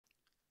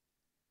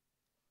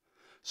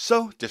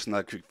So, just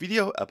another quick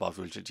video about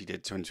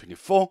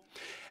VDJ2024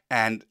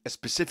 and a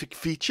specific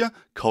feature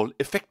called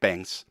effect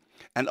banks,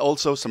 and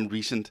also some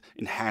recent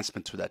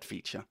enhancement to that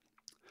feature.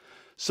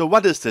 So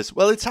what is this?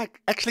 Well, it's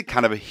actually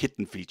kind of a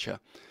hidden feature.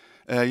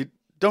 You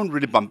don't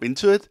really bump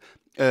into it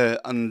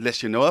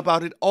unless you know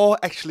about it, or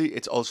actually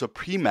it's also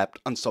pre-mapped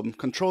on some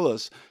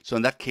controllers, so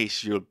in that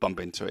case you'll bump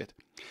into it.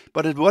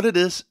 But what it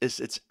is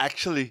it's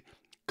actually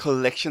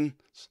collections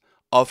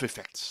of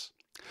effects.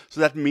 So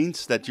that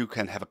means that you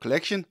can have a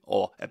collection,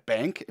 or a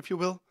bank if you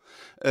will,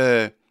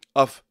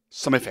 of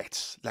some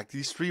effects, like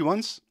these 3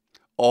 ones,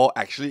 or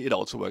actually it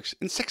also works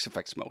in 6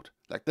 effects mode,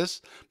 like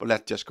this, but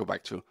let's just go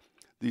back to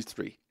these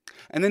 3.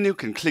 And then you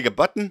can click a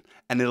button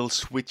and it'll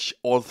switch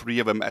all 3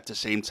 of them at the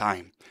same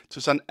time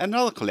to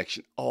another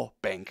collection or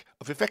bank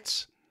of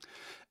effects.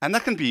 And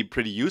that can be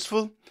pretty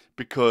useful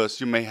because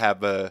you may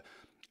have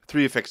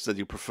 3 effects that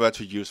you prefer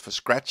to use for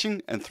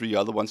scratching and 3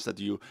 other ones that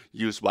you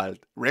use while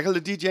regular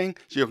DJing,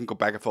 so you can go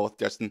back and forth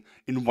just in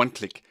one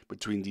click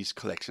between these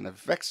collection of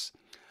effects,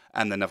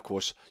 and then of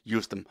course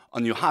use them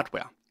on your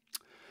hardware.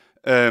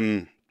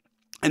 And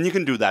you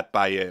can do that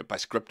by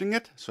scripting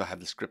it. So I have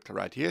the script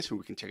right here so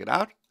we can check it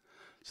out.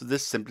 So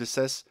this simply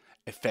says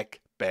effect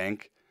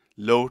bank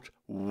load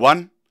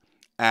 1,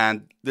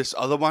 and this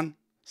other one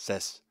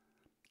says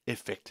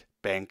effect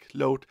bank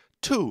load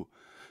 2.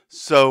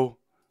 So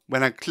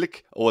when I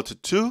click over to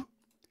 2,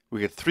 we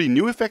get 3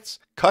 new effects: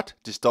 cut,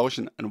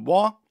 distortion, and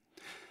war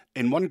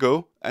in one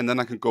go, and then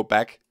I can go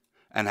back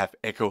and have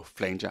echo,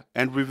 flanger,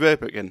 and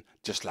reverb again,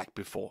 just like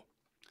before.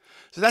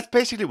 So that's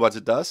basically what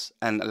it does,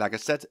 and like I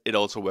said, it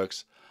also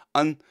works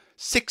on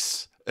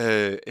 6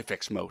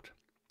 effects mode.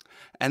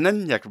 And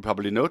then you could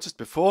probably noticed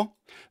before,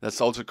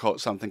 there's also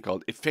something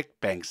called effect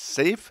bank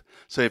save.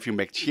 So if you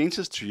make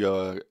changes to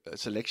your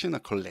selection, or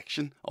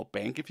collection, or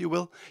bank if you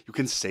will, you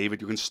can save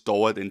it, you can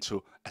store it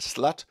into a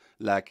slot,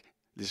 like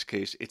in this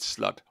case it's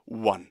slot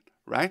 1,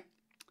 right?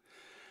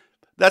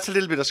 That's a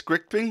little bit of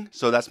scripting,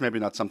 so that's maybe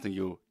not something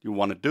you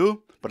want to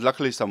do, but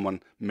luckily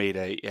someone made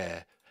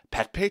a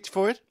pad page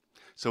for it.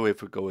 So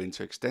if we go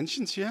into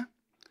extensions here,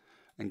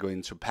 and go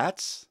into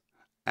pads,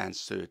 and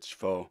search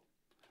for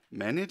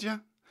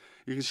manager,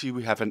 you can see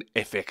we have an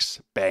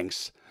FX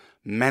Banks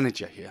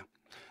Manager here.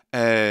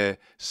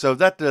 So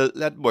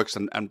that works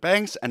on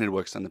banks, and it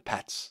works on the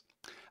pads.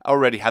 I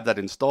already have that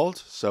installed,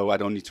 so I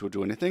don't need to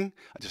do anything.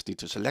 I just need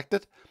to select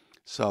it.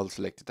 So I'll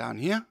select it down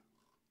here.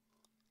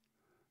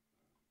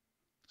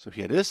 So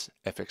here it is,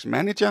 FX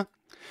Manager.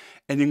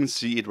 And you can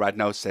see it right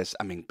now says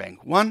I'm in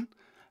bank 1,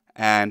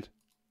 and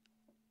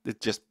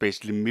it just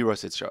basically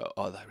mirrors each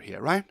other here,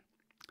 right?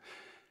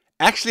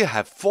 Actually, I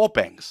have 4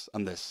 banks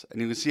on this,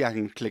 and you can see I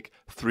can click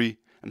 3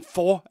 and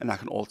 4, and I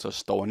can also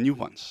store new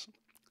ones.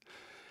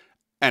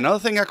 Another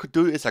thing I could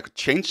do is I could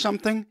change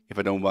something. If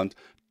I don't want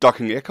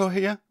docking echo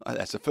here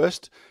as the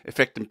first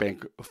effect in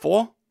bank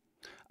 4,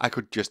 I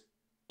could just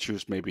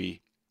choose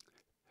maybe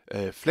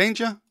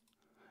flanger,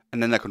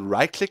 and then I can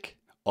right click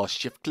or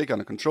shift click on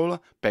the controller,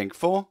 bank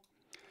 4,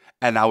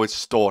 and now it's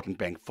stored in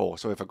bank 4.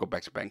 So if I go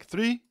back to bank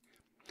 3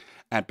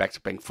 and back to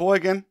bank 4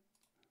 again,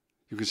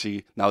 you can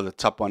see now the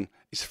top one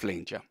is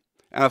flanger.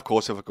 And of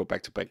course, if I go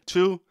back to bank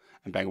 2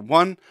 and bank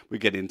 1, we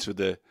get into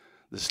the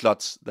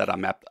slots that are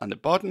mapped on the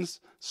buttons.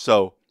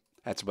 So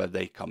that's where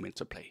they come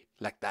into play,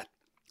 like that.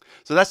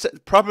 So that's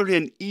probably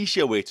an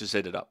easier way to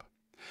set it up.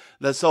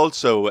 There's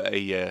also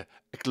a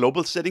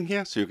global setting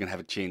here, so you can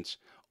have it change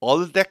all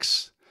the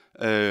decks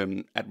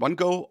at one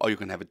go, or you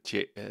can have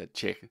it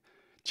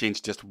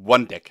change just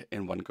one deck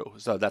in one go.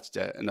 So that's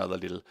another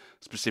little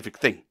specific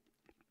thing.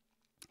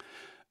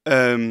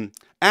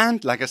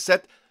 And like I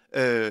said,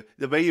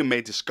 the way you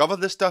may discover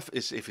this stuff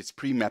is if it's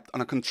pre-mapped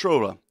on a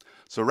controller.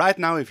 So right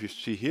now, if you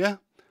see here,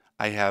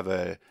 I have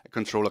a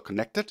controller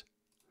connected.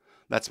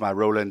 That's my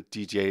Roland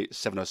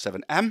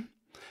DJ707M,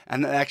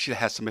 and it actually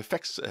has some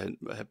effects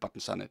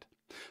buttons on it.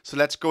 So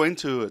let's go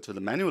into the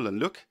manual and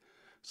look.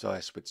 So I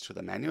switch to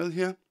the manual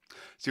here.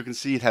 So you can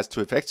see it has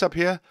 2 effects up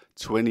here,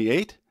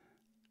 28.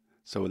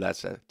 So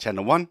that's a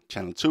channel 1,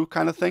 channel 2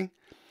 kind of thing.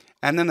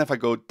 And then if I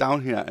go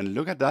down here and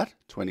look at that,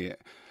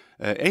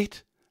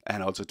 28,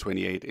 and also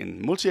 28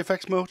 in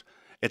multi-effects mode,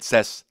 it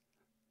says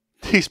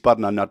these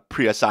buttons are not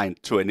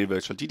pre-assigned to any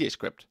virtual DJ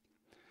script.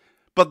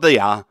 But they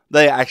are.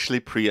 They are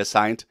actually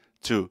pre-assigned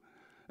to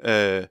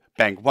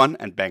bank 1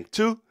 and bank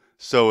 2.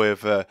 So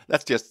if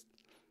that's just,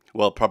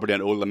 well, probably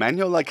an older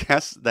manual, I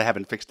guess. They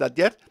haven't fixed that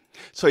yet.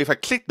 So if I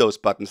click those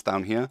buttons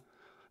down here,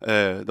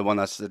 the one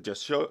I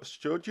just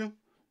showed you,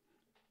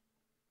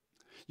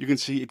 you can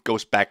see it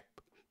goes back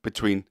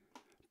between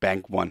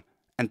bank 1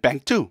 and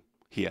bank 2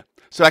 here.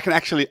 So I can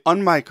actually,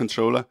 on my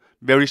controller,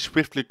 very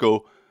swiftly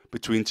go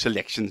between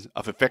selections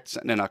of effects,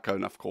 and then I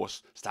can, of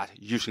course, start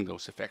using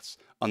those effects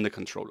on the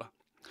controller.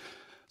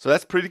 So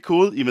that's pretty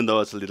cool, even though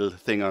it's a little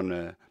thing on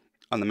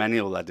the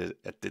manual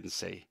that didn't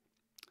say.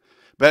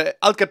 But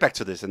I'll get back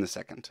to this in a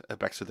second,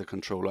 back to the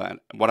controller, and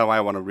what do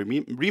I want to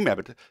remap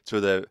it to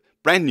the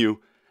brand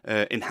new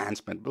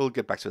enhancement. We'll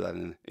get back to that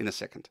in a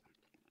second.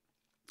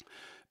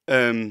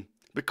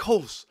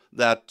 because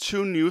there are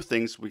two new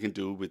things we can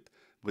do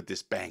with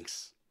these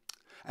banks.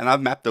 And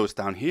I've mapped those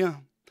down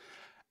here.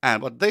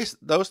 And what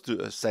those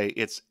do say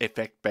it's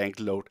effect bank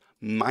load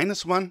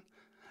 -1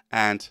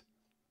 and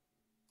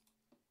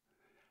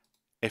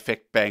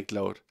effect bank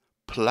load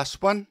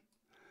 +1.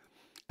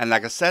 And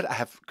like I said, I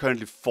have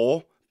currently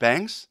 4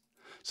 banks.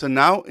 So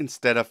now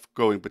instead of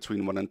going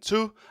between 1 and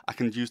 2, I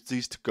can use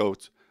these to go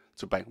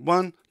to bank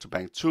 1, to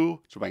bank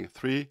 2, to bank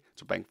 3,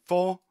 to bank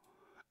 4,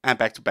 and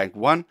back to bank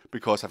 1,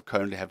 because I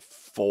currently have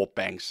 4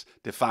 banks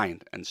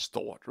defined and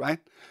stored, right?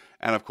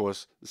 And of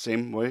course, the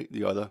same way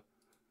the other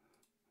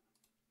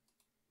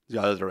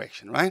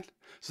direction, right?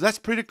 So that's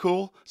pretty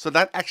cool. So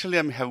that actually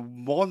I have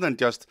more than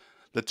just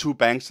the 2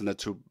 banks and the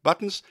 2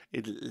 buttons.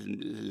 It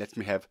lets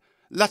me have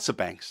lots of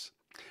banks.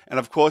 And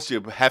of course,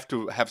 you have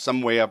to have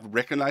some way of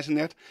recognizing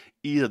it,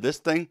 either this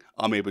thing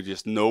or maybe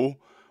just know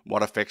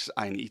what effects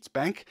are in each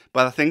bank.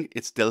 But I think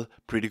it's still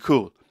pretty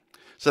cool.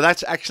 So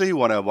that's actually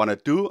what I want to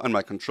do on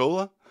my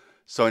controller.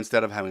 So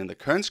instead of having the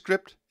current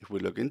script, if we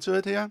look into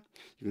it here,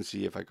 you can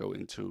see if I go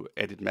into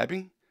edit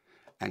mapping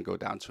and go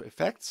down to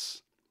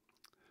effects,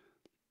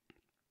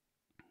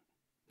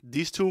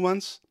 these 2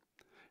 ones,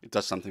 it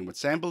does something with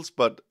samples,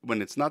 but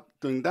when it's not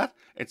doing that,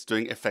 it's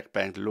doing effect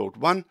bank load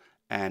 1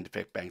 and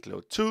effect bank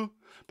load 2,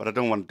 but I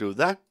don't want to do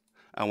that.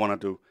 I want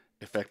to do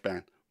effect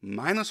bank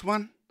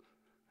 -1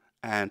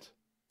 and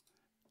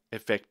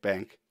effect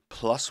bank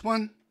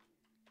 +1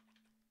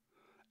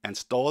 and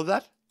store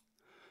that.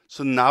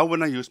 So now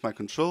when I use my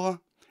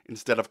controller,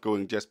 instead of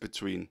going just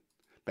between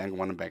bank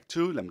 1 and bank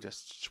 2, let me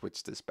just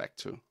switch this back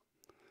to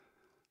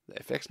the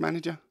effects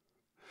manager.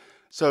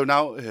 So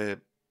now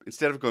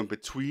instead of going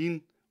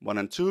between 1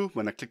 and 2,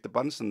 when I click the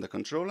buttons on the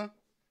controller,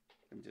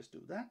 let me just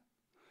do that.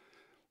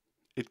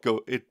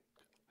 It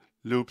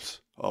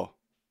loops or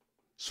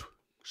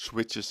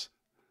switches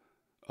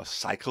or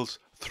cycles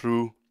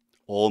through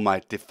all my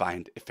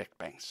defined effect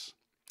banks.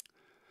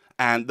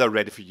 And they're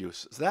ready for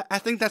use. So I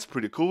think that's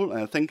pretty cool.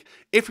 And I think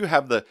if you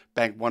have the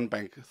bank 1,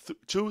 bank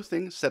 2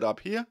 thing set up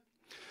here,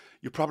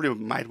 you probably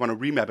might want to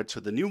remap it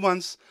to the new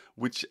ones,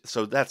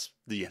 so that's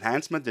the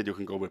enhancement that you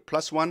can go with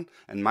 +1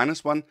 and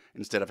 -1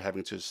 instead of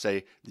having to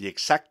say the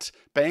exact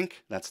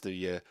bank. That's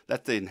the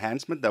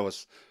enhancement that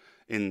was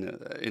in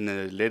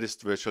the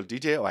latest virtual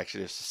DJ, or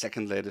actually it's the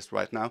second latest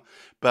right now.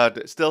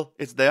 But still,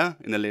 it's there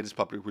in the latest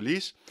public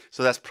release.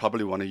 So that's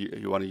probably one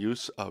you want to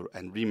use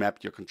and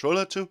remap your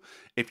controller to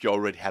if you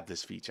already have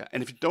this feature.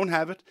 And if you don't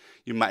have it,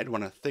 you might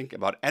want to think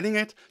about adding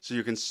it so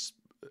you can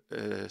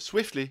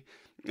swiftly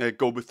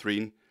go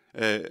between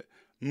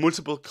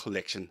multiple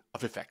collection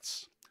of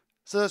effects.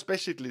 So that's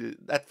basically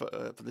that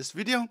for this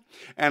video,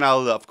 and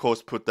I'll of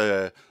course put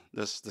the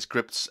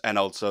scripts and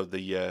also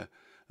the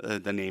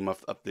name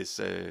of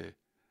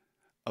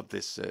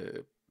this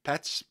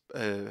patch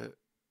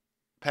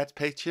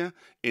page here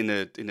in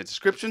the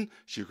description,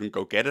 so you can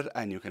go get it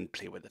and you can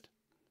play with it.